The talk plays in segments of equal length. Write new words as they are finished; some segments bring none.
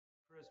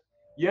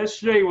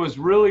Yesterday was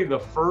really the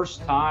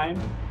first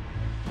time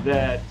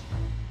that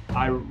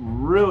I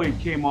really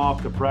came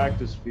off the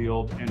practice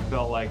field and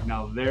felt like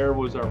now there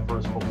was our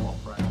first football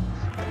practice.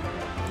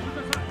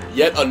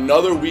 Yet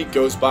another week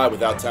goes by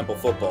without Temple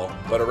football,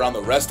 but around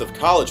the rest of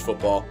college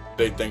football,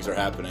 big things are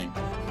happening.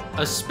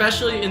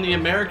 Especially in the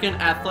American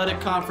Athletic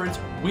Conference,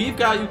 we've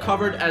got you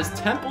covered as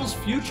Temple's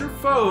future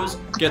foes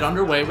get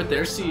underway with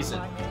their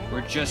season.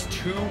 We're just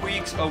 2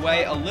 weeks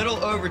away, a little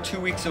over 2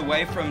 weeks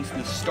away from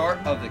the start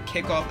of the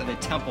kickoff of the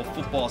Temple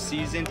football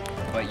season,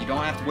 but you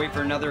don't have to wait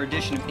for another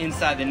edition of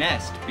Inside the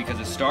Nest because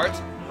it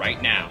starts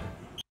right now.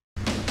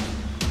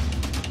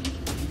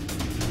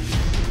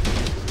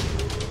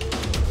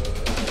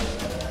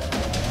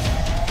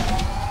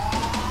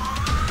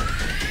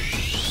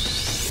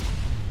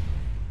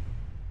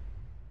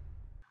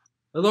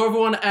 Hello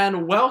everyone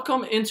and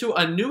welcome into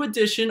a new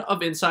edition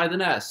of Inside the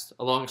Nest.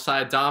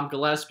 Alongside Dom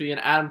Gillespie and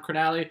Adam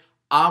Cronali,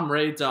 I'm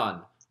Ray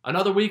Dunn.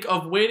 Another week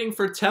of waiting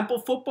for Temple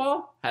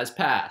football has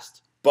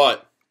passed.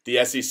 But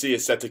the SEC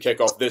is set to kick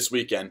off this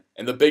weekend,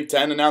 and the Big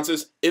Ten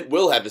announces it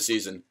will have a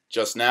season.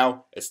 Just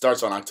now, it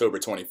starts on October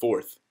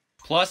 24th.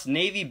 Plus,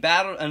 Navy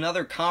battled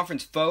another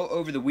conference foe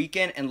over the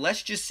weekend, and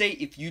let's just say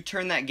if you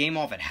turn that game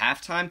off at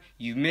halftime,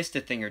 you've missed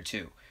a thing or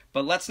two.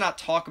 But let's not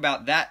talk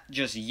about that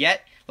just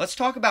yet. Let's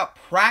talk about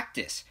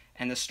practice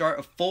and the start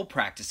of full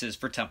practices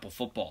for Temple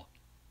football.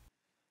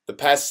 The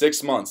past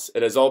 6 months,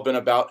 it has all been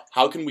about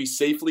how can we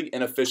safely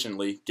and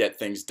efficiently get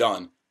things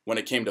done. When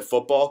it came to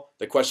football,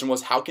 the question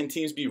was how can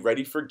teams be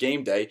ready for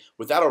game day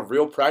without a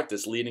real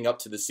practice leading up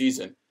to the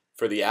season?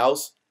 For the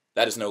Owls,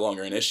 that is no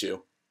longer an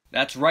issue.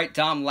 That's right,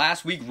 Dom.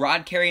 Last week,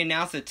 Rod Carey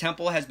announced that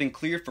Temple has been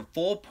cleared for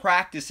full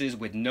practices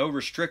with no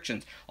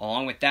restrictions.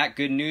 Along with that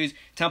good news,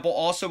 Temple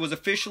also was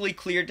officially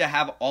cleared to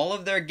have all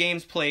of their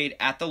games played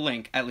at the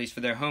Link, at least for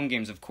their home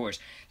games, of course.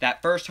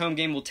 That first home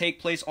game will take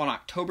place on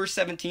October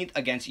 17th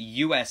against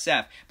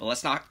USF, but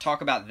let's not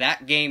talk about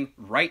that game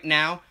right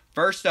now.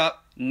 First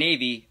up,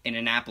 Navy in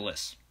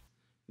Annapolis.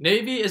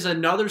 Navy is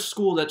another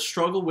school that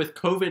struggled with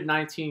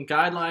COVID-19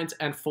 guidelines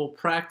and full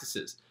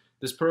practices.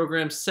 This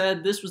program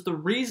said this was the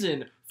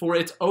reason for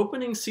its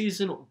opening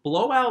season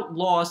blowout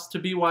loss to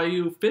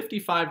BYU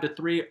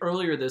 55-3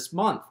 earlier this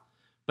month.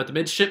 But the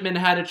midshipmen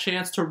had a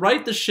chance to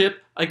right the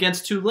ship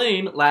against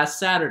Tulane last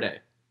Saturday.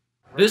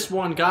 This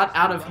one got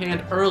out of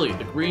hand early.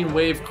 The Green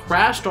Wave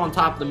crashed on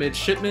top of the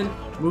midshipmen,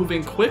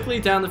 moving quickly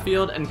down the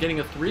field and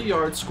getting a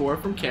 3-yard score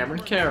from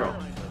Cameron Carroll.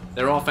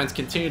 Their offense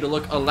continued to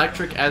look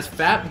electric as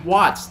Fat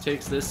Watts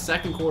takes this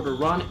second quarter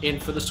run in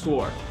for the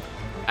score.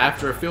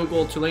 After a field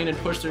goal, Tulane had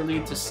pushed their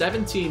lead to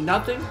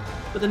 17-0,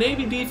 but the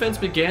Navy defense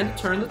began to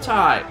turn the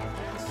tide.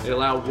 They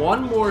allowed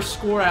one more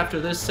score after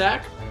this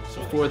sack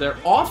before their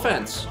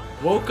offense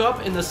woke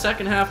up in the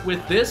second half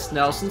with this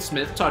Nelson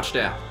Smith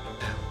touchdown.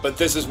 But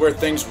this is where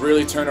things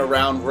really turn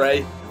around,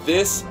 Ray.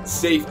 This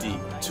safety,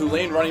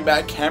 Tulane running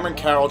back Cameron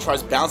Carroll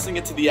tries bouncing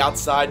it to the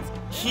outside.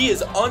 He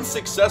is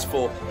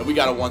unsuccessful, and we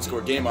got a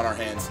one-score game on our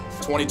hands.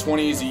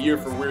 2020 is a year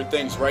for weird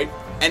things, right?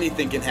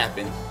 Anything can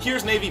happen.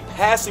 Here's Navy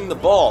passing the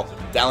ball.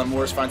 Dallin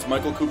Morris finds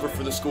Michael Cooper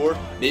for the score.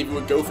 Navy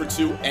would go for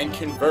two and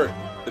convert.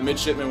 The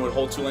midshipmen would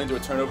hold Tulane to a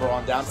turnover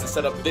on downs to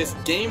set up this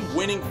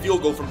game-winning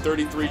field goal from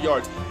 33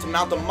 yards to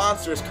mount a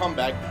monstrous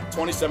comeback.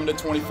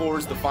 27-24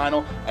 is the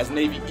final as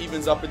Navy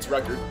evens up its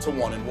record to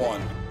 1-1.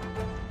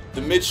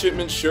 The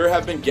midshipmen sure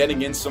have been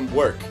getting in some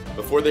work.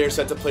 Before they are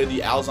set to play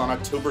the Owls on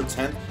October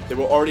 10th, they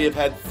will already have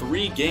had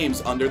 3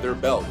 games under their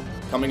belt.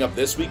 Coming up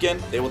this weekend,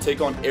 they will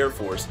take on Air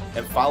Force,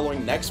 and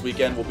following next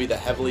weekend will be the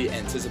heavily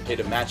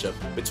anticipated matchup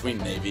between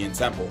Navy and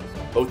Temple.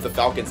 Both the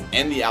Falcons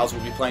and the Owls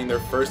will be playing their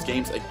first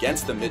games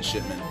against the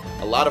midshipmen.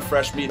 A lot of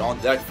fresh meat on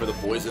deck for the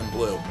boys in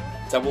blue.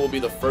 Temple will be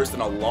the first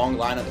in a long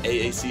line of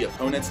AAC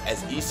opponents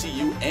as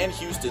ECU and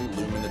Houston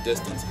loom in the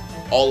distance,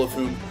 all of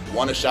whom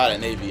want a shot at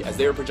Navy as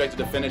they are projected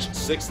to finish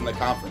 6th in the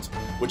conference,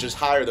 which is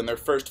higher than their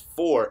first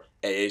 4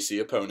 AAC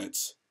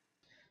opponents.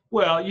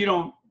 Well, you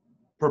don't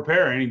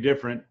prepare any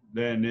different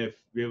than if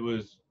it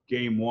was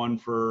game one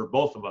for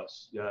both of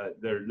us.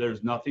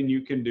 There's nothing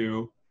you can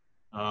do.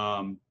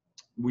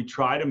 We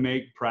try to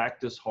make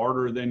practice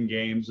harder than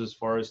games as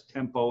far as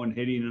tempo and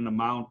hitting an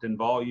amount and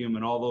volume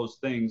and all those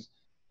things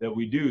that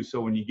we do.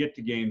 So when you get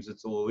to games,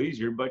 it's a little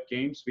easier, but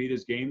game speed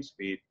is game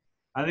speed.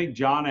 I think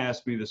John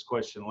asked me this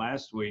question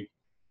last week.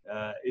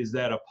 Is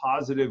that a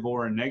positive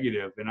or a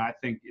negative? And I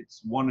think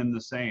it's one and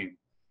the same.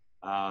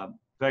 The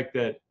fact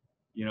that,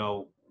 you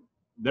know,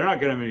 they're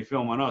not going to have any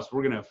film on us.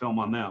 We're going to have film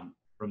on them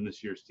from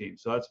this year's team.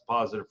 So that's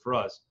positive for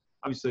us.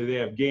 Obviously, they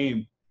have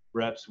game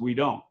reps. We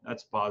don't.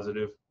 That's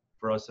positive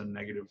for us and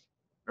negative,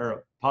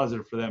 or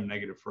positive for them,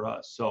 negative for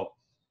us. So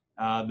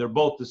they're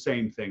both the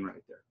same thing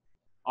right there.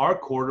 Our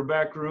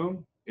quarterback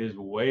room is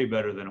way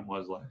better than it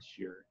was last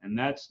year. And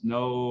that's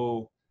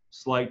no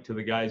slight to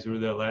the guys who were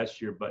there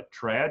last year, but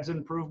Trad's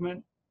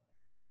improvement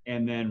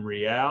and then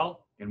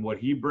Real and what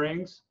he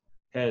brings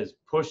has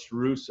pushed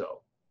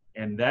Russo.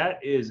 And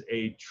that is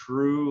a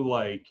true,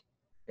 like,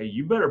 hey,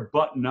 you better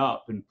button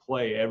up and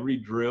play every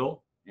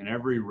drill and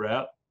every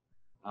rep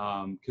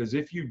Because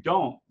if you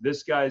don't,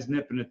 this guy's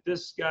nipping at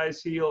this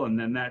guy's heel, and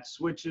then that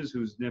switches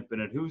who's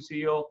nipping at whose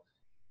heel.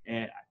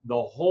 And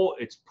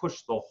it's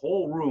pushed the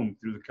whole room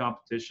through the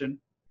competition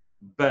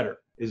better,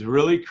 is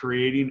really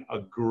creating a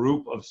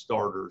group of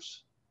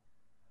starters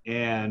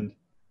and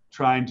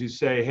trying to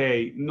say,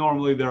 hey,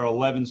 normally there are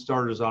 11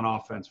 starters on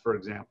offense, for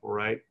example,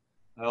 right?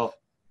 Well,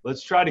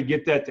 let's try to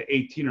get that to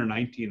 18 or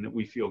 19 that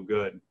we feel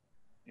good,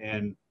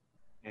 and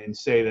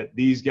say that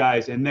these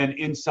guys, and then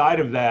inside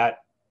of that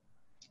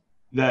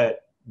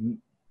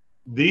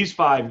these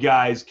 5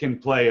 guys can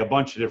play a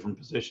bunch of different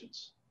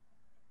positions,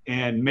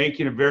 and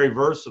making it very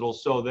versatile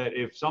so that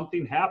if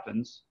something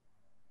happens,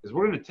 because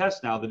we're going to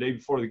test now the day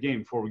before the game,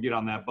 before we get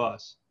on that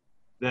bus,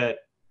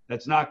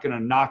 that's not going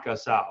to knock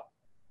us out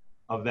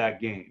of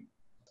that game.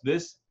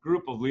 This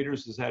group of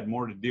leaders has had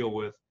more to deal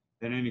with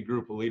than any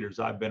group of leaders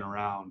I've been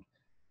around,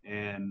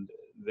 and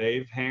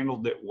they've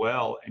handled it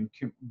well. And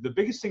the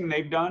biggest thing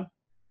they've done,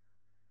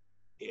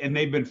 and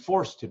they've been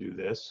forced to do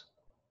this,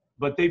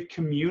 but they've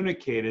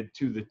communicated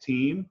to the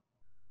team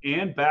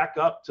and back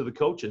up to the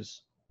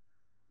coaches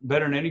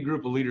better than any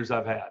group of leaders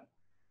I've had.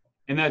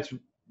 And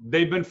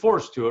they've been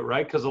forced to it,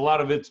 right? Because a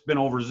lot of it's been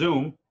over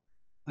Zoom. And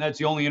that's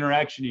the only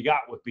interaction you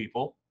got with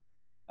people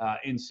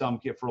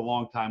for a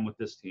long time with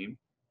this team.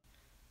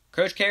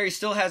 Coach Carey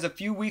still has a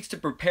few weeks to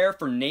prepare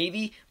for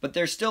Navy, but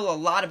there's still a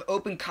lot of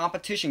open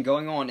competition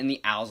going on in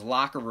the Owls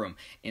locker room.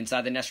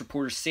 Inside the Nest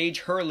reporter Sage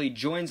Hurley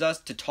joins us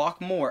to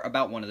talk more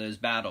about one of those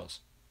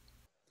battles.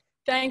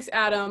 Thanks,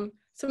 Adam.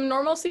 Some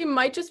normalcy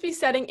might just be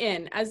setting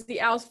in as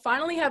the Owls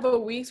finally have a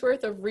week's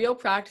worth of real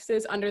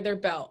practices under their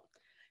belt.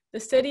 The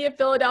city of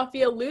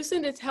Philadelphia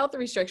loosened its health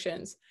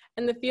restrictions,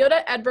 and the field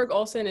at Edberg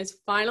Olsen is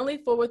finally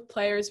full with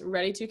players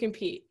ready to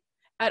compete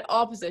at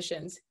all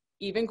positions,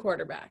 even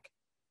quarterback.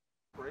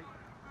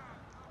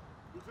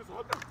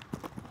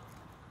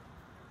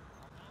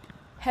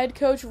 Head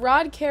coach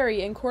Rod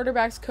Carey and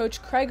quarterbacks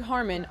coach Craig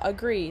Harmon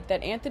agree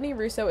that Anthony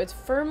Russo is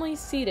firmly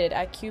seated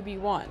at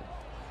QB1,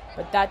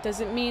 but that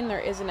doesn't mean there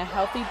isn't a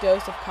healthy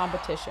dose of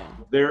competition.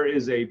 There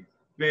is a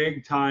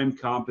big-time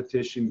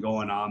competition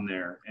going on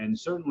there, and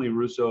certainly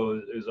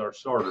Russo is our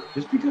starter.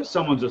 Just because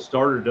someone's a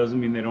starter doesn't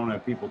mean they don't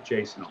have people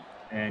chasing them.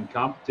 And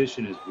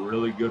competition is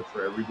really good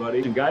for everybody.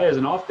 If a guy has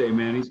an off day,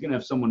 man, he's going to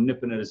have someone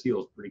nipping at his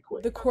heels pretty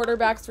quick. The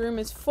quarterback's room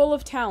is full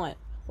of talent,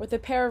 with a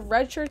pair of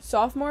redshirt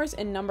sophomores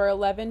in number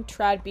 11,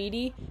 Trad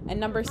Beatty, and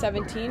number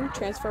 17,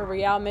 transfer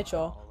Real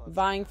Mitchell,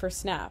 vying for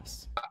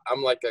snaps.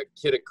 I'm like a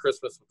kid at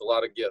Christmas with a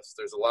lot of gifts.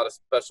 There's a lot of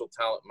special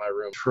talent in my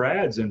room.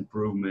 Trad's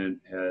improvement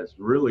has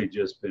really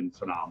just been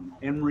phenomenal.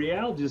 And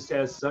Real just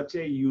has such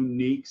a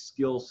unique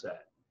skill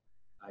set.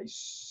 He's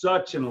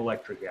such an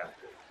electric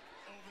athlete.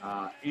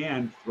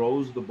 And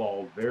throws the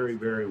ball very,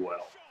 very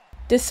well.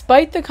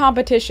 Despite the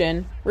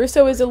competition,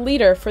 Russo is a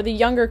leader for the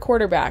younger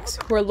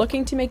quarterbacks who are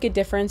looking to make a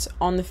difference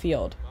on the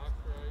field.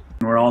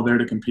 We're all there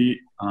to compete.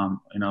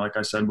 Like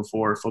I said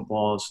before,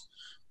 football is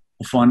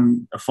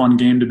a fun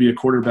game to be a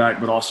quarterback,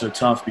 but also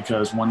tough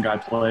because one guy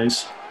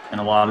plays.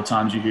 And a lot of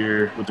times you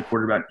hear with the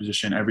quarterback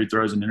position, every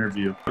throw is an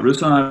interview. But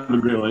Russo and I have a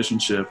great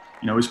relationship.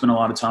 We spend a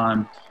lot of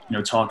time,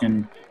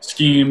 talking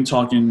scheme,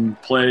 talking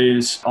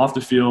plays off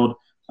the field.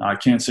 I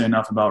can't say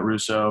enough about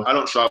Russo. I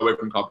don't shy away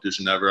from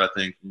competition ever. I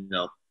think,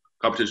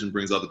 competition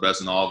brings out the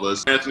best in all of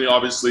us. Anthony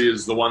obviously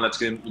is the one that's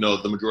getting,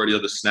 the majority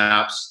of the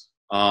snaps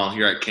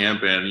here at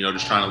camp, and,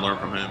 just trying to learn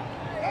from him.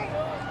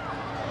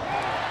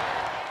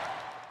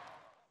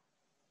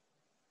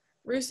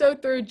 Russo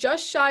threw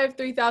just shy of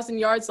 3,000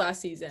 yards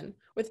last season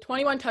with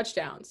 21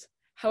 touchdowns.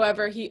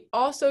 However, he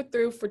also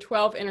threw for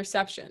 12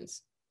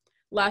 interceptions.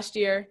 Last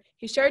year,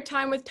 he shared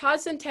time with Todd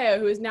Centeio,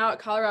 who is now at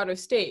Colorado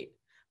State.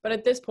 But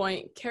at this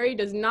point, Carey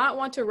does not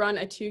want to run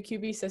a 2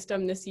 QB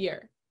system this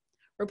year.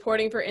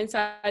 Reporting for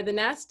Inside the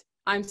Nest,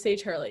 I'm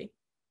Sage Hurley.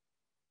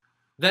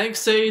 Thanks,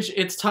 Sage.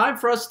 It's time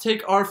for us to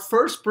take our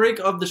first break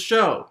of the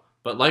show.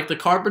 But like the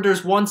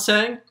Carpenters once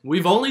sang,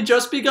 we've only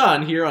just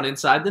begun here on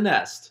Inside the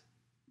Nest.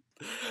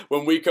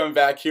 When we come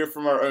back, hear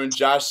from our own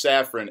Josh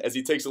Safran as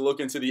he takes a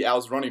look into the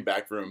Owls running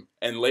back room.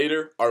 And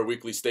later, our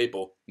weekly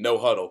staple, No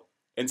Huddle.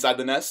 Inside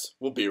the Nest,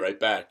 we'll be right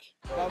back.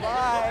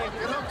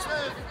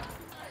 Bye-bye.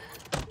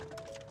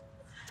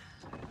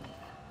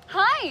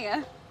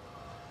 Hi.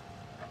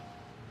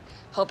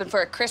 Hoping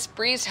for a crisp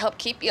breeze to help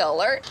keep you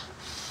alert.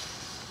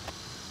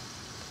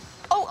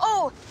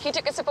 Oh, he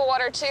took a sip of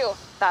water too.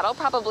 That'll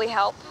probably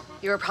help.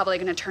 You were probably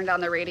gonna turn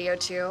down the radio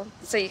too,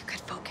 so you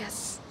could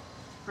focus,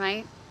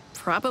 right?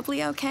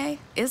 Probably okay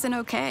isn't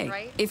okay.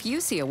 Right? If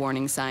you see a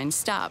warning sign,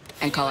 stop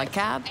and call a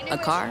cab, a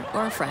car,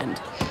 or a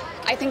friend.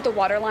 I think the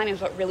water line is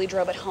what really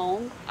drove it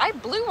home. I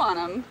blew on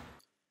him.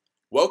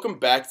 Welcome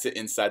back to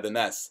Inside the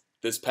Nest.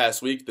 This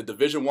past week, the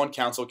Division I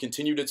Council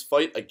continued its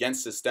fight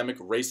against systemic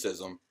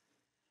racism.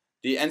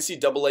 The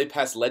NCAA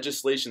passed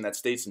legislation that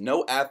states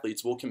no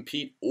athletes will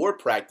compete or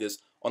practice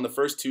on the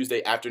first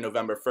Tuesday after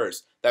November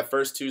 1st. That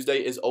first Tuesday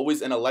is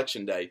always an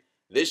election day.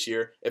 This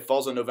year, it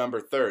falls on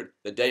November 3rd,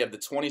 the day of the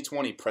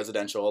 2020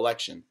 presidential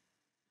election.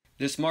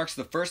 This marks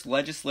the first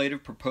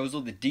legislative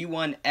proposal the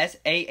D1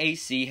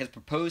 SAAC has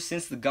proposed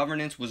since the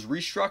governance was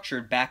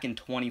restructured back in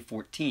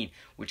 2014,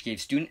 which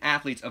gave student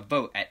athletes a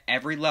vote at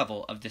every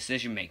level of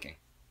decision-making.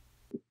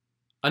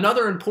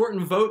 Another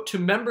important vote to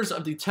members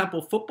of the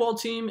Temple football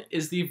team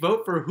is the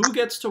vote for who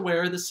gets to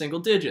wear the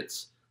single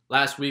digits.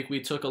 Last week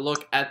we took a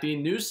look at the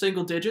new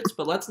single digits,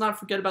 but let's not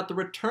forget about the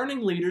returning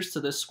leaders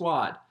to this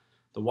squad.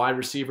 The wide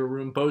receiver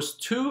room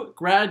boasts 2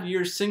 grad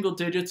year single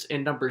digits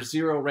in number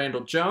 0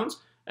 Randall Jones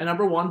and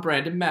number 1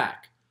 Brandon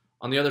Mack.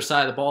 On the other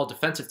side of the ball,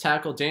 defensive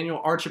tackle Daniel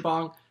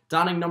Archibong,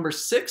 donning number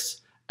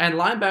 6, and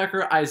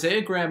linebacker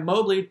Isaiah Graham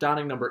Mobley,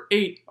 donning number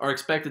 8, are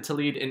expected to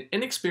lead an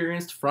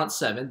inexperienced front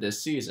 7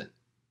 this season.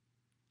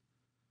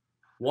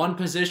 One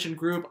position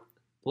group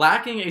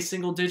lacking a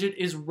single digit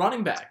is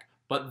running back,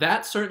 but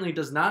that certainly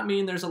does not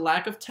mean there's a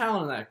lack of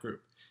talent in that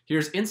group.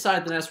 Here's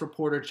Inside the Nest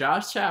reporter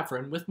Josh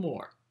Safran with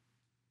more.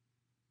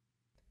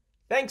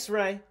 Thanks,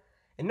 Ray.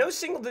 And no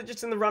single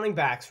digits in the running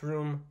backs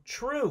room,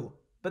 true.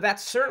 But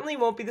that certainly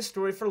won't be the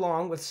story for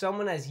long with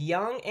someone as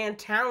young and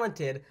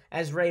talented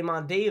as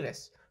Raymond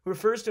Davis, who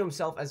refers to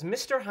himself as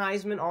Mr.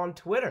 Heisman on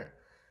Twitter.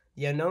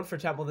 The unknown for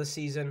Temple this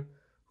season,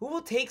 who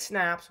will take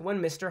snaps when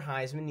Mr.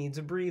 Heisman needs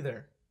a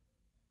breather?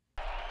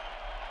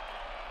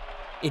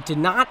 It did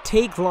not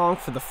take long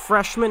for the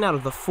freshman out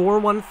of the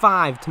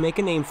 415 to make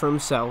a name for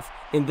himself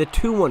in the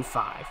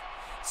 215.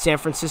 San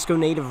Francisco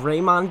native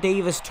Raymond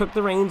Davis took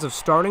the reins of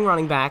starting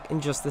running back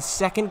in just the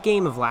second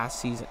game of last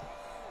season.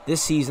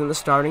 This season, the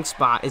starting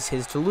spot is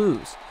his to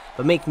lose.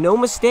 But make no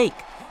mistake,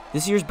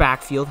 this year's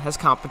backfield has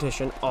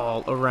competition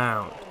all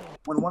around.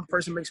 When one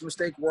person makes a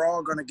mistake, we're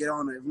all going to get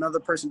on it. If another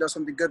person does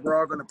something good, we're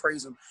all going to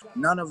praise them.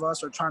 None of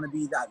us are trying to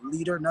be that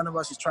leader. None of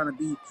us is trying to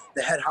be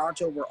the head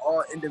honcho. We're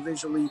all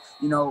individually,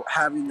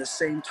 having the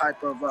same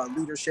type of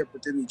leadership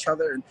within each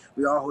other, and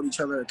we all hold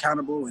each other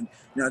accountable. And,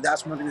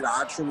 that's one thing that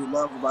I truly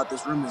love about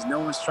this room is no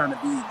one's trying to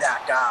be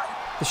that guy.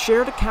 The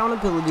shared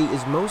accountability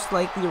is most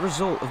likely a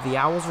result of the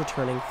Owls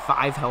returning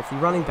 5 healthy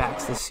running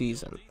backs this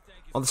season.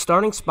 While the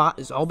starting spot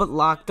is all but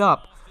locked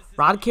up,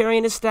 Rod Carey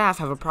and his staff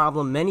have a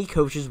problem many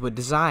coaches would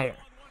desire.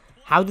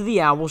 How do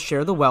the Owls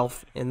share the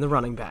wealth in the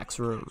running backs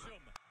room?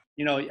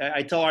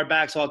 I tell our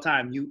backs all the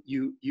time,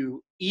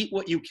 you eat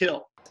what you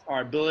kill.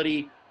 Our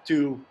ability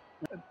to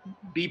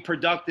be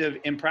productive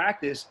in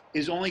practice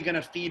is only going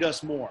to feed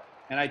us more.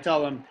 And I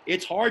tell them,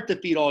 it's hard to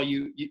feed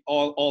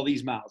all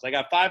these mouths. I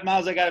got 5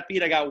 mouths I got to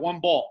feed. I got 1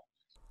 ball.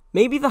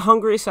 Maybe the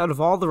hungriest out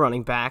of all the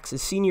running backs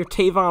is senior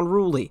Tavon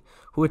Ruley,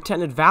 who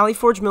attended Valley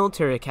Forge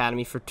Military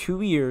Academy for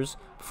 2 years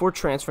before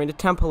transferring to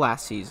Temple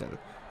last season,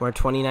 where in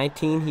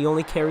 2019 he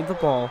only carried the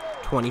ball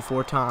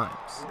 24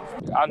 times.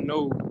 I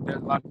know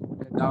there's a lot of people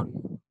that doubted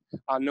me.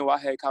 I know I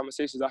had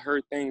conversations, I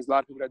heard things, a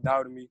lot of people that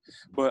doubted me,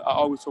 but I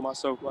always told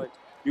myself,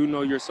 you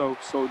know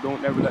yourself, so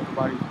don't ever let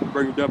nobody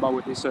bring you down by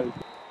what they say.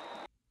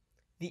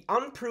 The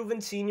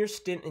unproven senior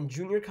stint in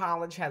junior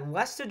college had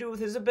less to do with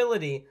his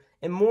ability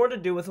and more to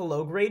do with a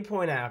low grade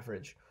point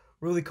average.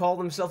 Ruley called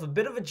himself a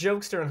bit of a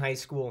jokester in high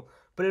school,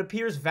 but it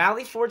appears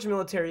Valley Forge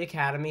Military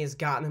Academy has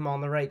gotten him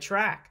on the right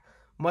track,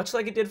 much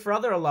like it did for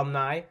other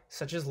alumni,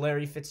 such as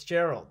Larry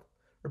Fitzgerald.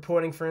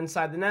 Reporting for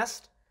Inside the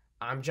Nest,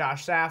 I'm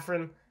Josh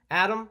Safran.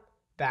 Adam,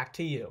 back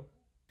to you.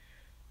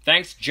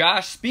 Thanks,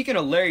 Josh. Speaking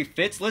of Larry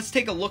Fitz, let's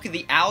take a look at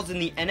the Owls in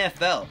the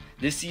NFL.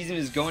 This season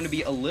is going to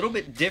be a little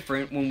bit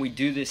different when we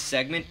do this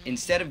segment.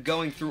 Instead of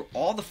going through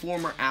all the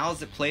former Owls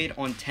that played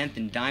on 10th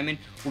and Diamond,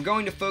 we're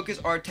going to focus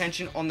our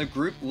attention on the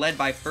group led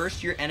by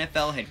first-year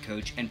NFL head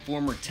coach and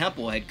former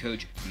Temple head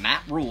coach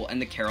Matt Rhule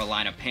and the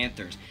Carolina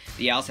Panthers.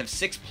 The Owls have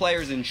 6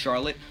 players in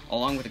Charlotte,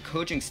 along with a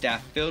coaching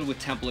staff filled with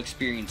Temple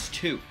experience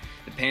too.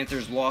 The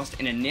Panthers lost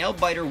in a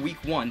nail-biter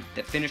Week 1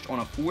 that finished on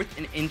a 4th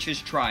and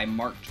inches try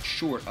marked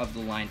short of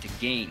the line to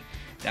gain.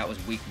 That was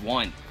Week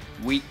 1.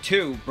 Week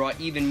 2 brought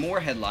even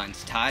more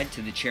headlines tied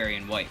to the cherry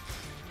and white.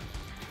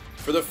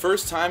 For the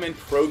first time in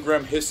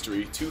program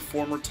history, 2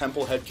 former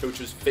Temple head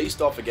coaches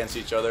faced off against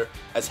each other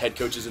as head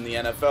coaches in the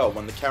NFL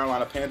when the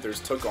Carolina Panthers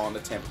took on the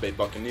Tampa Bay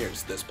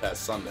Buccaneers this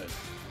past Sunday.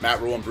 Matt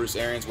Rhule and Bruce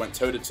Arians went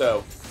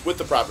toe-to-toe, with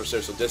the proper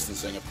social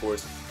distancing, of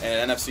course, in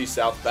an NFC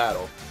South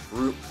battle.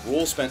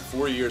 Rhule spent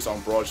 4 years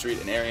on Broad Street,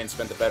 and Arians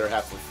spent the better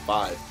half of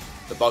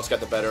 5. The Bucs got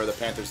the better of the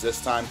Panthers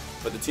this time,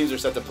 but the teams are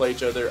set to play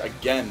each other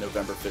again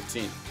November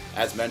 15th.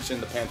 As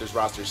mentioned, the Panthers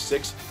roster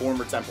 6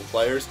 former Temple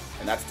players,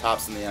 and that's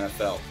tops in the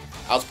NFL.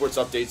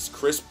 Outsports Update's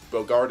Chris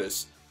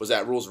Bogardus was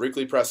at Rhule's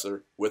weekly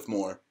presser with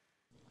more.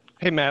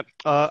 Hey Matt,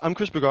 I'm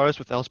Chris Bogardus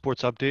with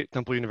Outsports Update,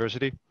 Temple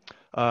University.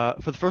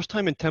 For the first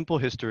time in Temple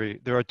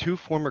history, there are 2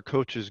 former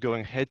coaches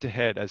going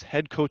head-to-head as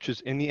head coaches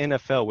in the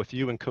NFL with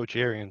you and Coach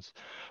Arians.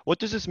 What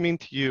does this mean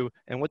to you,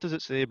 and what does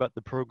it say about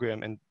the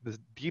program and the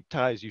deep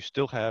ties you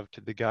still have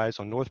to the guys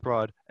on North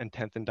Broad and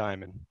 10th and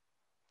Diamond?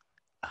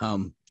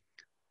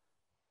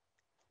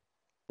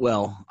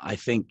 Well, I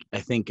think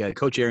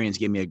Coach Arians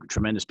gave me a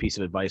tremendous piece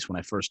of advice when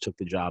I first took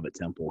the job at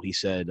Temple. He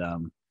said,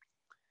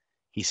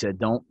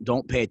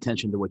 don't pay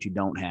attention to what you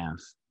don't have.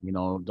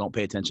 Don't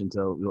pay attention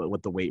to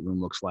what the weight room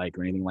looks like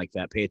or anything like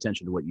that. Pay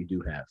attention to what you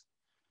do have.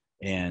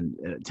 And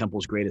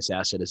Temple's greatest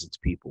asset is its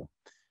people.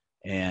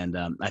 And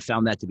I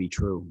found that to be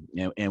true.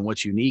 And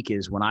what's unique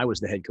is when I was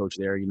the head coach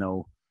there,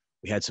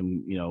 we had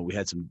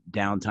some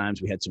down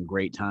times, we had some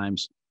great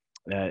times.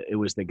 It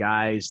was the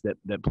guys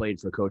that played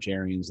for Coach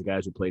Arians, the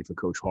guys who played for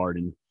Coach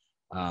Harden,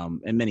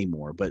 and many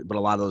more. But a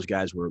lot of those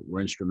guys were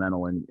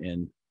instrumental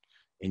in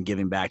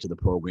giving back to the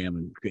program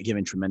and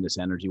giving tremendous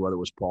energy, whether it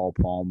was Paul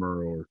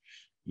Palmer or,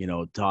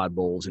 Todd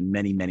Bowles and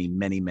many, many,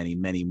 many, many,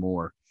 many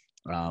more.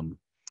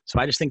 So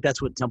I just think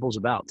that's what Temple's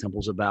about.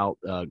 Temple's about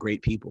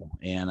great people.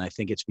 And I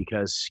think it's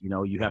because,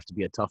 you have to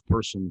be a tough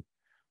person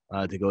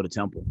to go to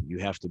Temple. You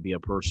have to be a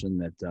person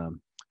that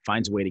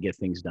finds a way to get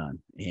things done.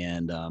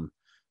 And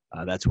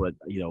that's what,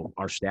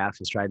 our staff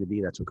has tried to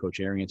be. That's what Coach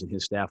Arians and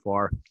his staff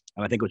are.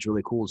 And I think what's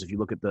really cool is if you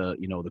look at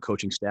the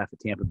coaching staff at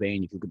Tampa Bay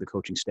and you look at the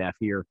coaching staff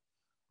here,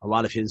 a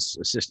lot of his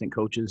assistant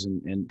coaches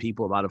and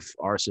people, a lot of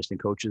our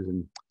assistant coaches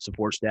and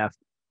support staff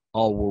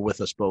all were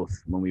with us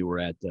both when we were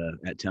at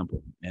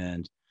Temple.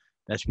 And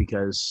that's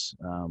because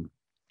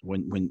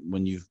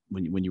when you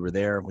were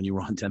there, when you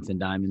were on 10th and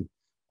Diamond,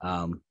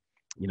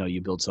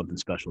 you build something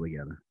special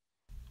together.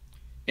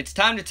 It's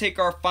time to take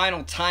our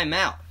final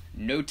timeout.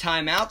 No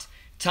timeout.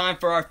 Time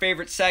for our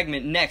favorite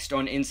segment next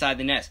on Inside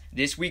the Nest.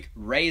 This week,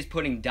 Ray is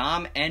putting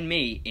Dom and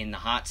me in the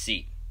hot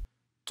seat.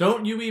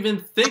 Don't you even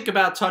think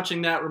about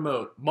touching that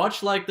remote.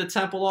 Much like the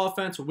Temple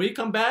offense, when we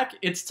come back,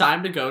 it's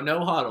time to go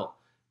no huddle.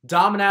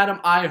 Dom and Adam,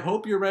 I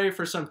hope you're ready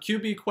for some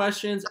QB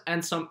questions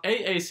and some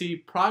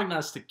AAC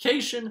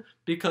prognostication,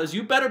 because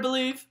you better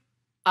believe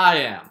I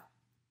am.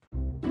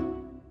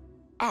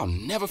 I'll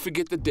never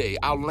forget the day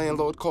our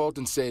landlord called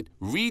and said,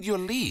 "Read your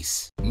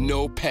lease.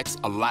 No pets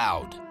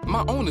allowed."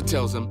 My owner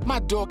tells him my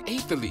dog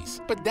ate the lease,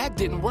 but that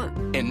didn't work.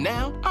 And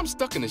now I'm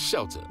stuck in a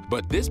shelter.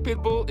 But this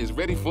pit bull is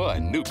ready for a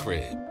new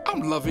crib. I'm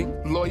loving,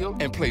 loyal,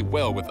 and play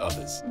well with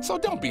others. So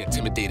don't be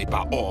intimidated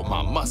by all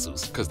my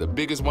muscles, because the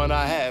biggest one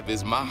I have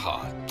is my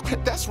heart.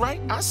 That's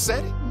right, I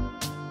said it.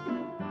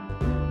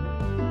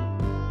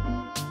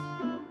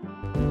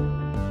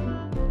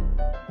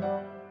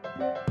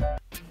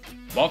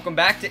 Welcome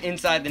back to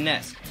Inside the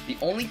Nest. The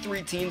only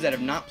 3 teams that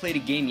have not played a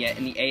game yet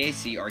in the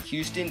AAC are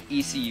Houston,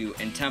 ECU,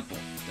 and Temple.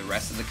 The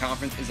rest of the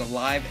conference is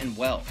alive and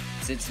well.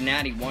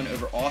 Cincinnati won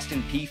over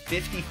Austin Peay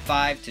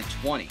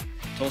 55-20.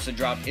 Tulsa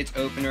dropped its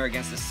opener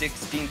against the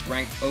 16th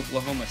ranked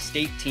Oklahoma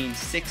State team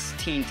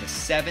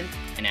 16-7.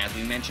 And as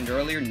we mentioned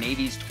earlier,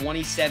 Navy's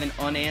 27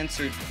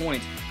 unanswered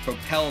points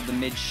propelled the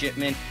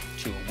midshipmen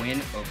to a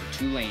win over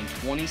Tulane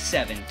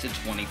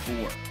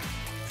 27-24.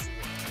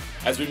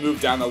 As we move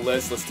down the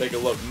list, let's take a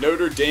look.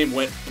 Notre Dame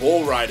went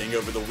bull riding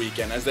over the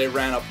weekend as they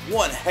ran up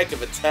one heck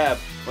of a tab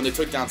when they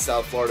took down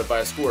South Florida by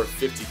a score of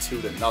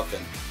 52-0.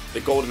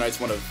 The Golden Knights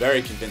won a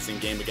very convincing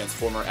game against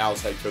former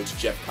Owls head coach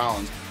Jeff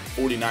Collins,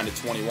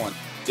 49-21.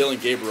 Dylan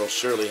Gabriel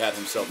surely had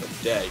himself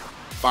a day.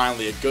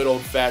 Finally, a good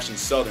old-fashioned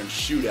Southern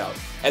shootout.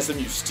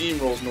 SMU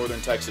steamrolls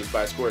Northern Texas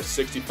by a score of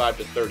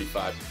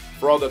 65-35.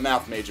 For all the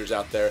math majors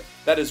out there,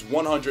 that is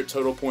 100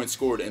 total points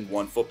scored in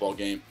one football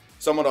game.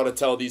 Someone ought to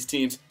tell these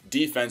teams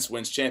defense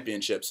wins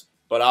championships,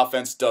 but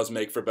offense does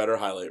make for better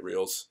highlight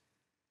reels.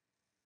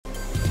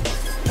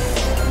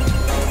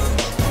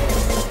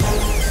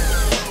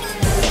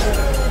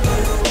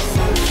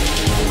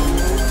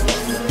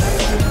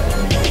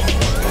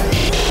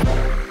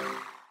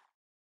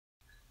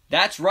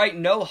 That's right,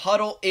 No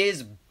Huddle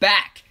is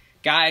back.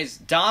 Guys,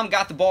 Dom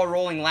got the ball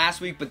rolling last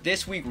week, but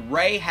this week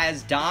Ray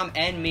has Dom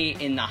and me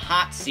in the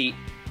hot seat.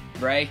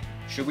 Ray,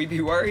 should we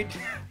be worried?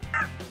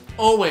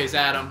 Always,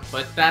 Adam,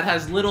 but that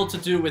has little to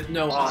do with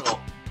No Huddle.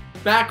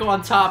 Back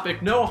on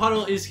topic, No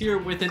Huddle is here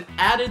with an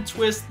added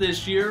twist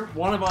this year.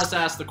 One of us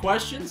asks the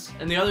questions,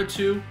 and the other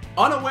two,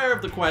 unaware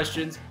of the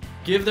questions,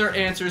 give their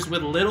answers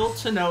with little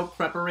to no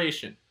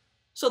preparation.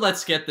 So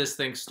let's get this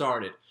thing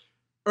started.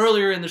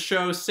 Earlier in the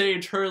show,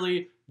 Sage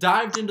Hurley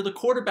dived into the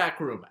quarterback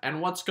room and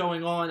what's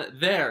going on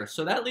there.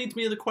 So that leads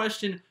me to the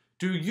question,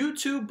 do you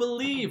two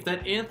believe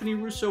that Anthony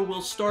Russo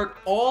will start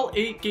all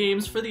 8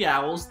 games for the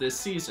Owls this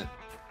season?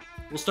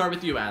 We'll start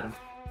with you, Adam.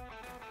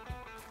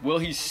 Will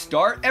he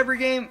start every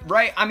game?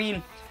 Right, I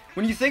mean,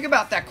 when you think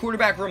about that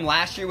quarterback room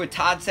last year with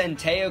Todd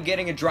Centeio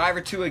getting a drive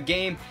or two a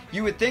game,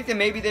 you would think that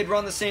maybe they'd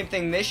run the same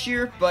thing this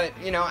year, but,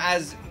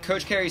 as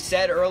Coach Carey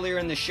said earlier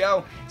in the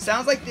show,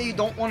 sounds like they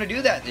don't want to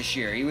do that this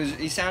year.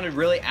 He sounded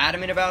really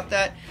adamant about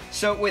that.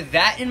 So with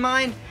that in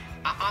mind,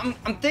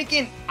 I'm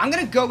thinking, I'm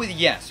going to go with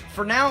yes.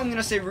 For now, I'm going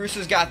to say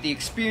Russo's got the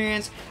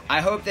experience.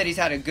 I hope that he's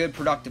had a good,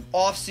 productive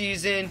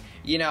offseason.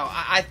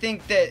 I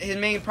think that his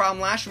main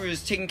problem last year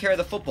was taking care of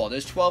the football.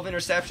 Those 12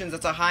 interceptions,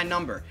 that's a high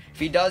number. If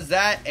he does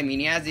that,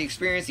 he has the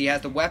experience, he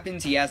has the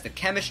weapons, he has the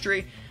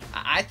chemistry.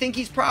 I think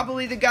he's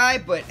probably the guy,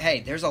 but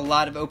hey, there's a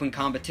lot of open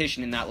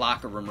competition in that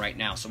locker room right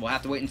now, so we'll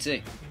have to wait and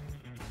see.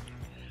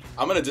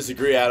 I'm going to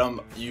disagree,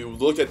 Adam. You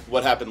looked at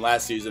what happened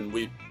last season.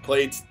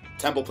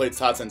 Temple played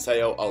Todd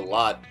Centeio a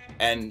lot,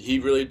 and he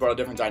really brought a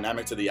different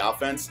dynamic to the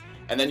offense.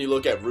 And then you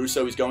look at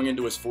Russo, he's going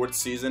into his 4th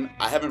season.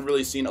 I haven't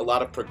really seen a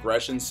lot of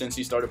progression since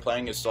he started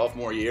playing his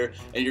sophomore year,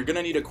 and you're going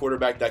to need a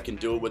quarterback that can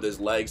do it with his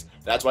legs.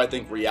 That's why I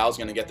think Real's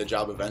going to get the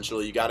job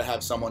eventually. You got to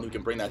have someone who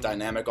can bring that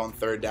dynamic on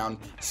 3rd down,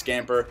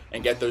 scamper,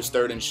 and get those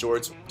 3rd and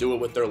shorts, do it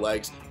with their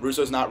legs.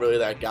 Russo's not really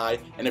that guy,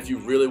 and if you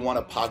really want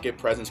a pocket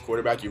presence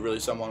quarterback, you really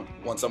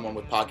want someone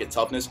with pocket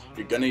toughness,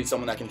 you're going to need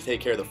someone that can take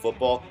care of the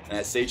football. And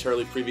as Sage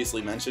Hurley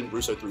previously mentioned,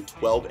 Russo threw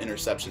 12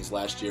 interceptions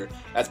last year.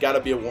 That's got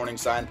to be a warning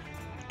sign.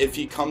 If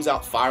he comes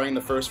out firing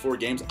the first 4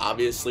 games,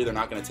 obviously they're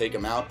not going to take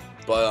him out,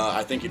 but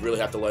I think you'd really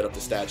have to light up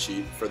the stat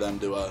sheet for them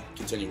to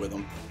continue with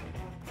him.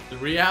 The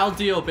Real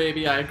deal,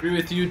 baby. I agree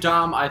with you,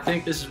 Dom. I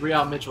think this is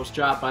Real Mitchell's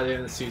job by the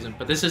end of the season,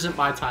 but this isn't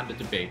my time to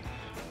debate.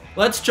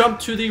 Let's jump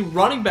to the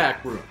running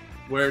back room,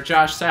 where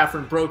Josh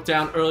Safran broke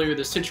down earlier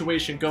the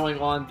situation going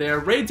on there.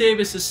 Ray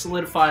Davis is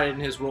solidified in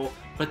his role,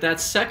 but that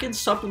 2nd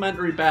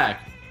supplementary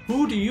back,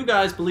 who do you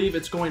guys believe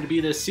it's going to be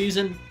this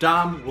season?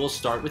 Dom, we'll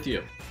start with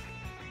you.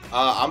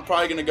 I'm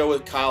probably going to go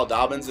with Kyle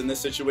Dobbins in this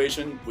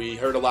situation. We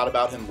heard a lot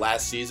about him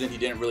last season. He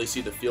didn't really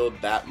see the field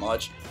that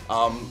much.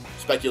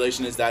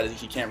 Speculation is that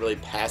he can't really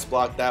pass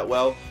block that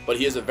well, but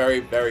he is a very,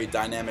 very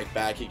dynamic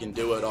back. He can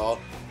do it all.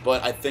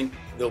 But I think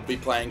they'll be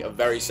playing a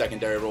very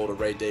secondary role to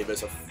Ray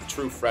Davis, a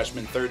true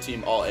freshman,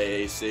 3rd-team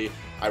All-AAC.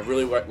 I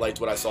really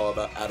liked what I saw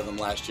out of him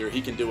last year.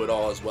 He can do it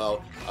all as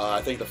well. I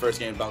think the first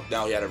game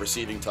now he had a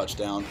receiving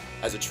touchdown.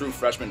 As a true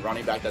freshman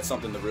running back, that's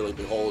something to really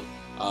behold.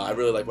 I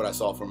really like what I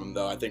saw from him,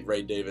 though. I think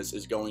Ray Davis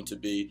is going to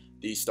be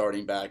the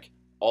starting back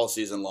all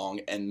season long,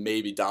 and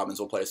maybe Dobbins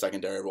will play a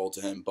secondary role to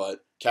him,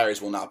 but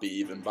carries will not be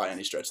even by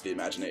any stretch of the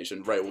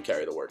imagination. Ray will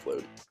carry the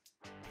workload.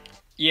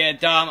 Yeah,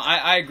 Dom,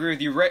 I agree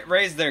with you.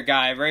 Ray's their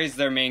guy. Ray's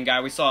their main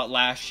guy. We saw it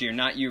last year.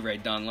 Not you, Ray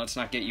Dunn. Let's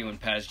not get you in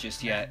Pez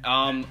just yet.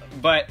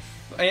 But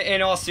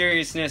in all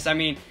seriousness, I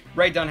mean,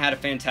 Ray Dunn had a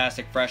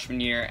fantastic freshman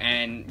year,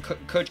 and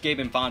Coach Gabe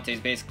Infantes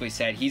basically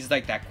said he's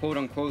like that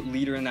quote-unquote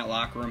leader in that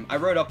locker room. I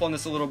wrote up on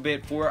this a little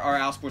bit for our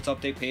Al Sports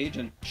Update page,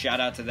 and shout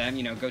out to them.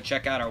 You know, go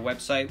check out our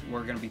website.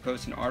 We're going to be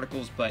posting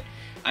articles, but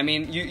I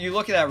mean, you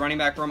look at that running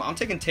back room, I'm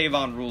taking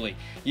Tavon Ruley.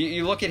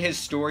 You look at his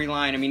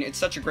storyline, I mean, it's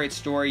such a great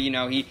story. You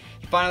know, he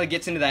finally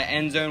gets into that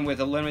end zone with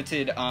a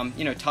limited,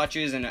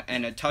 touches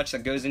and a touch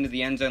that goes into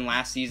the end zone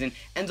last season,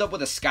 ends up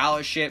with a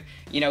scholarship.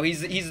 You know,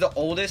 he's the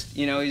oldest,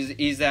 you know,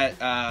 he's that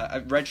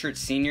a redshirt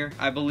senior,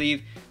 I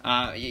believe.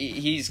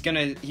 He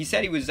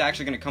said he was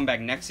actually going to come back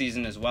next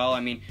season as well. I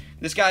mean,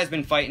 this guy's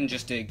been fighting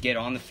just to get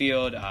on the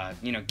field,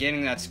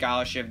 getting that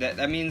scholarship.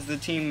 That means the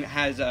team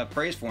has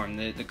praise for him.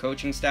 The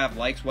coaching staff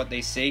likes what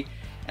they see.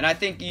 And I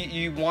think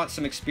you want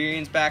some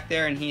experience back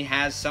there, and he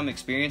has some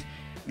experience.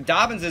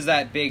 Dobbins is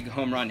that big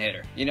home run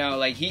hitter. You know,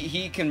 like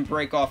he can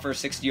break off for a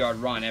 60-yard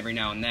run every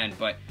now and then.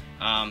 But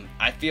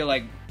I feel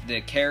like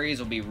the carries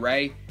will be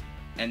Ray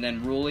and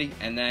then Ruley,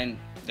 and then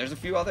there's a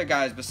few other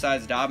guys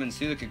besides Dobbins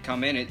too that could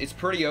come in. It's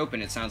pretty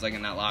open, it sounds like,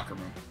 in that locker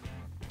room.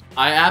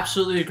 I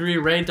absolutely agree.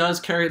 Ray does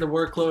carry the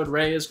workload.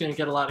 Ray is going to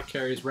get a lot of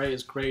carries. Ray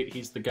is great.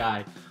 He's the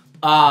guy.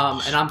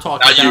 And I'm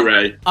talking Not about you,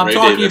 Ray. I'm Ray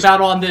talking Davis. about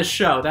on this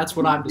show. That's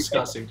what I'm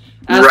discussing.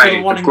 As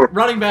for the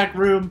running back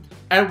room,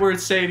 Edward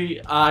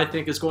Sadie, I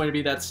think, is going to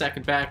be that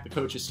second back. The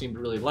coaches seem to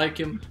really like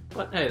him.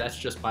 But, hey, that's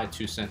just my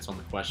 2 cents on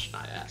the question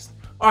I asked.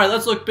 All right,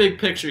 let's look big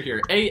picture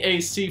here.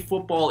 AAC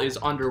football is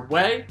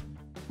underway.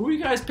 Who are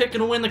you guys picking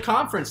to win the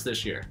conference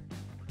this year?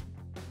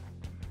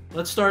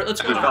 Let's go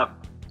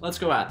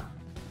Adam.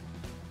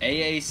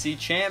 AAC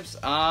champs,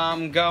 I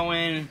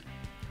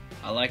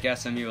like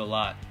SMU a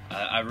lot.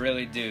 I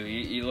really do.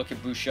 You look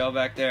at Bouchel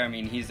back there. I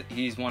mean,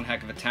 he's one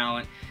heck of a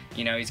talent.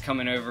 You know, he's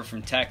coming over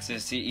from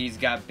Texas. He's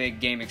got big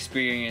game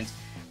experience.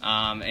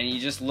 And you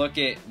just look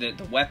at the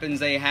weapons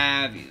they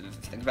have.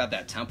 Think about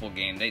that Temple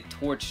game. They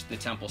torched the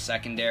Temple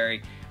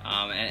secondary,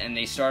 and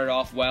they started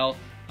off well.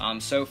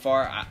 So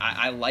far,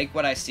 I like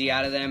what I see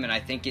out of them, and I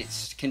think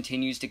it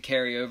continues to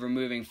carry over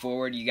moving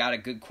forward. You got a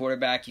good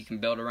quarterback. You can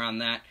build around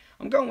that.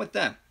 I'm going with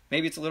them.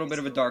 Maybe it's a little bit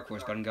of a dark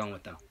horse, but I'm going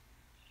with them.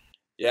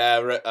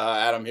 Yeah,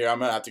 Adam here. I'm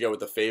going to have to go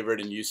with the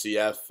favorite in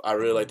UCF. I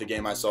really like the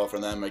game I saw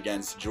from them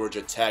against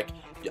Georgia Tech.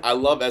 I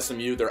love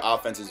SMU. Their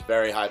offense is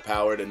very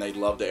high-powered, and they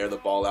love to air the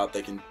ball out.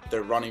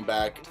 Their running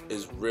back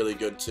is really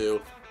good,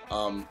 too.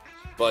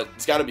 But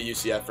it's got to be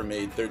UCF for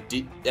me.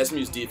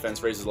 SMU's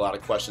defense raises a lot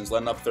of questions.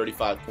 Letting up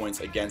 35 points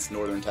against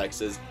Northern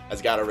Texas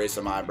has got to raise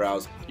some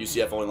eyebrows.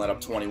 UCF only let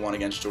up 21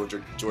 against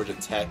Georgia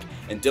Tech.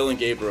 And Dylan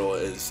Gabriel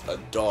is a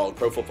dog.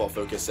 Pro Football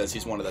Focus says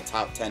he's one of the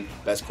top 10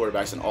 best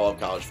quarterbacks in all of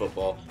college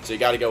football. So you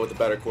got to go with the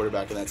better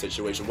quarterback in that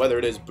situation, whether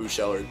it is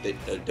Bouchel or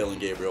Dylan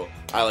Gabriel.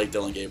 I like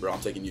Dylan Gabriel.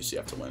 I'm taking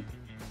UCF to win.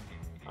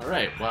 All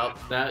right, well,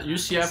 that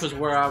UCF is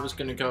where I was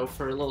going to go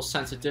for a little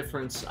sense of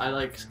difference. I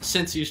like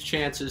Cincy's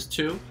chances,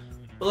 too.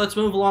 But let's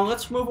move along.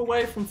 Let's move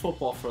away from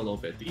football for a little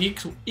bit. The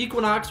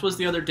equinox was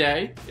the other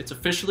day. It's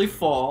officially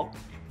fall.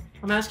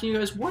 I'm asking you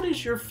guys, what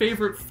is your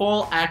favorite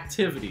fall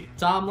activity?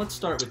 Dom, let's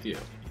start with you.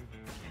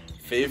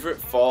 Favorite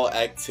fall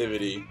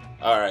activity?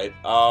 All right.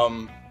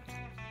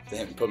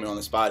 Damn, put me on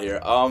the spot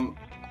here.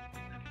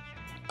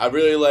 I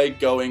really like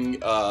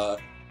going. I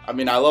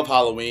love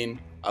Halloween.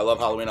 I love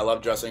Halloween. I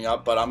love dressing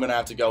up, but I'm going to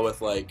have to go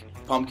with like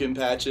pumpkin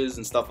patches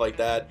and stuff like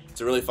that.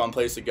 It's a really fun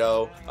place to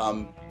go.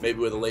 Maybe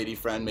with a lady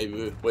friend,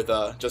 maybe with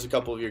just a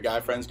couple of your guy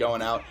friends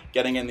going out,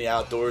 getting in the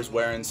outdoors,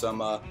 wearing some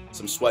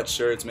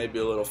sweatshirts, maybe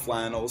a little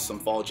flannels, some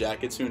fall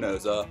jackets. Who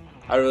knows?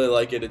 I really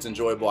like it. It's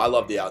enjoyable. I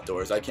love the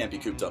outdoors. I can't be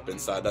cooped up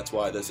inside. That's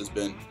why this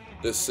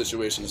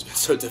situation has been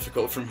so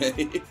difficult for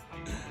me.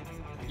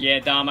 Yeah,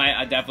 Dom,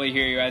 I definitely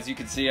hear you. As you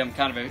can see, I'm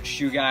kind of a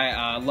shoe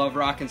guy. Love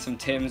rocking some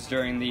Timbs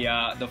during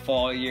the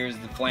fall years,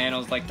 the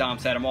flannels. Like Dom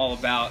said, I'm all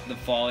about the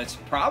fall. It's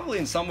probably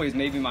in some ways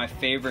maybe my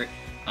favorite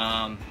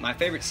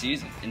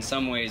season. In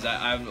some ways,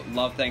 I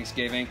love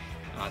Thanksgiving.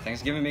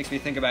 Thanksgiving makes me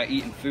think about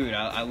eating food.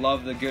 I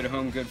love the good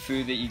home good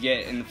food that you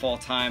get in the fall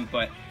time.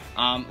 But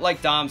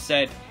like Dom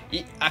said,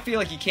 I feel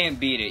like you can't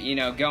beat it. You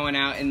know, going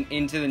out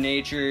into the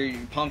nature,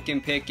 pumpkin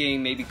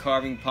picking, maybe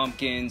carving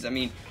pumpkins. I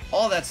mean,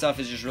 all that stuff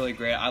is just really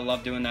great. I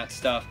love doing that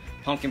stuff.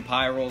 Pumpkin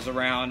pie rolls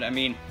around. I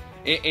mean,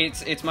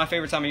 it's my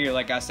favorite time of year.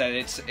 Like I said,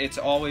 it's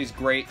always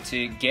great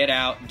to get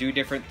out, do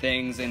different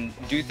things, and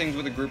do things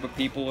with a group of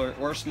people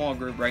or a small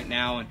group right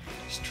now, and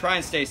just try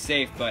and stay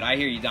safe. But I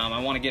hear you, Dom.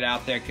 I want to get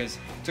out there because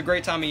it's a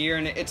great time of year,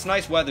 and it's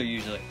nice weather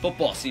usually.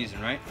 Football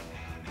season, right?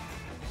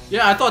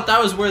 Yeah, I thought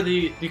that was where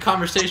the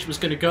conversation was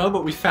going to go,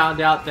 but we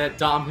found out that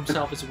Dom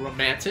himself is a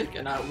romantic,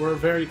 and we're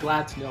very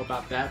glad to know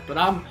about that. But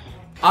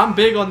I'm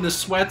big on the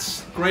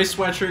sweats, gray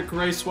sweatshirt,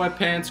 gray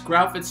sweatpants,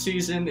 outfit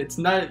season. It's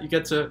not, you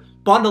get to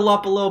bundle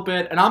up a little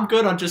bit, and I'm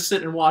good on just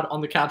sitting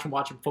on the couch and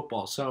watching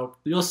football. So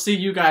you'll see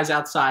you guys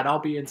outside. I'll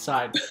be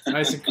inside,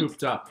 nice and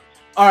cooped up.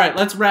 All right,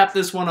 let's wrap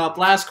this one up.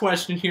 Last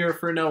question here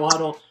for No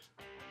Huddle.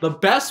 The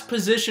best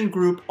position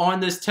group on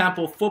this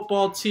Temple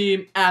football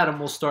team. Adam,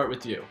 we'll start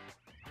with you.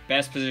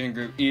 Best position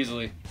group,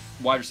 easily.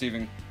 Wide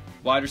receiving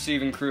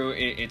crew.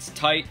 It's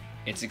tight.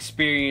 It's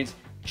experienced.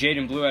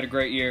 Jaden Blue had a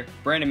great year.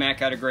 Brandon Mack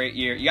had a great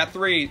year. You got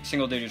 3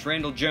 single digits.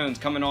 Randall Jones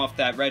coming off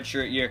that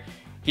redshirt year.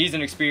 He's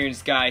an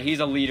experienced guy.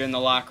 He's a leader in the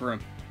locker room.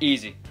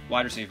 Easy.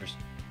 Wide receivers.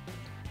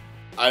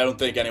 I don't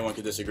think anyone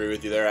could disagree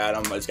with you there,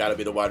 Adam. It's got to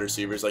be the wide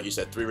receivers. Like you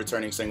said, 3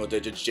 returning single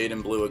digits.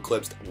 Jaden Blue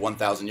eclipsed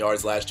 1,000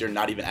 yards last year,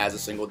 not even as a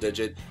single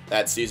digit.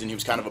 That season, he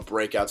was kind of a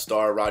breakout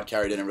star. Rod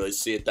Carey didn't really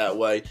see it that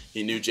way.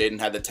 He knew Jaden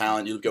had the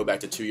talent. You go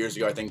back to 2 years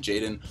ago, I think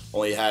Jaden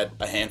only had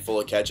a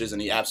handful of catches,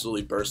 and he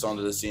absolutely burst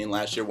onto the scene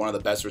last year. One of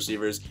the best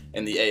receivers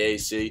in the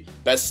AAC.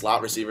 Best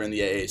slot receiver in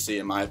the AAC,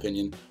 in my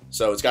opinion.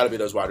 So it's got to be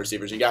those wide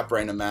receivers. You got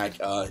Brandon Mack.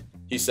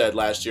 He said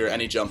last year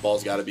any jump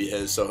ball's got to be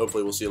his, so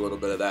hopefully we'll see a little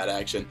bit of that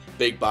action.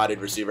 Big-bodied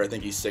receiver. I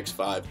think he's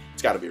 6'5".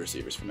 It's got to be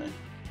receivers for me.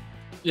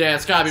 Yeah,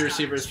 it's got to be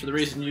receivers for the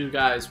reason you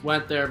guys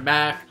went there.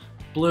 Mack,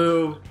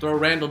 Blue, throw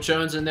Randall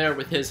Jones in there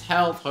with his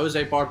health.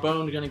 Jose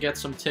Barbone going to get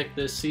some tick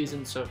this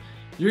season. So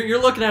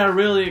you're looking at a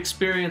really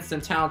experienced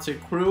and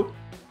talented crew.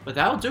 But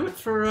that'll do it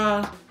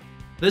for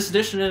this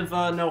edition of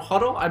No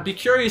Huddle. I'd be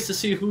curious to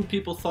see who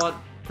people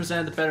thought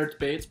presented the better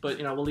debates, but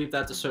we'll leave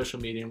that to social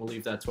media, and we'll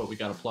leave that to what we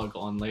got to plug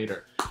on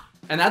later.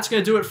 And that's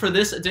going to do it for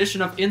this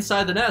edition of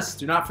Inside the Nest.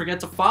 Do not forget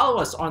to follow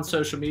us on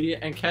social media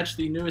and catch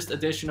the newest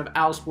edition of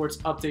Owl Sports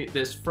Update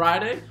this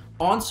Friday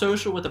on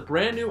social with a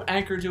brand new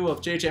anchor duo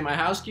of JJ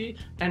Myhowski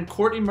and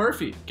Courtney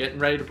Murphy, getting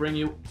ready to bring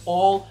you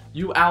all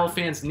you Owl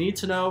fans need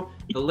to know,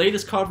 the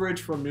latest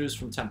coverage from news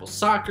from Temple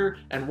soccer,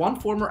 and one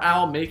former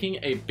Owl making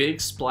a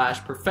big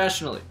splash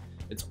professionally.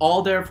 It's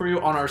all there for you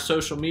on our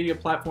social media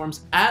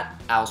platforms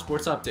at Owl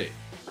Sports Update.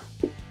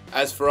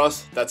 As for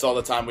us, that's all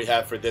the time we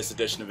have for this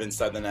edition of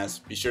Inside the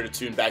Nest. Be sure to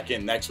tune back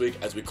in next week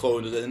as we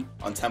close in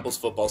on Temple's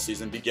football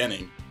season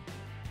beginning.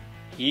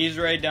 He's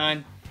Ray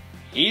Dunn.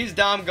 He's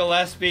Dom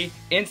Gillespie.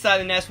 Inside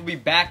the Nest will be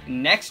back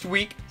next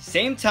week.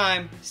 Same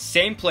time,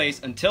 same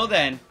place. Until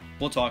then,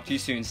 we'll talk to you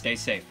soon. Stay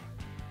safe.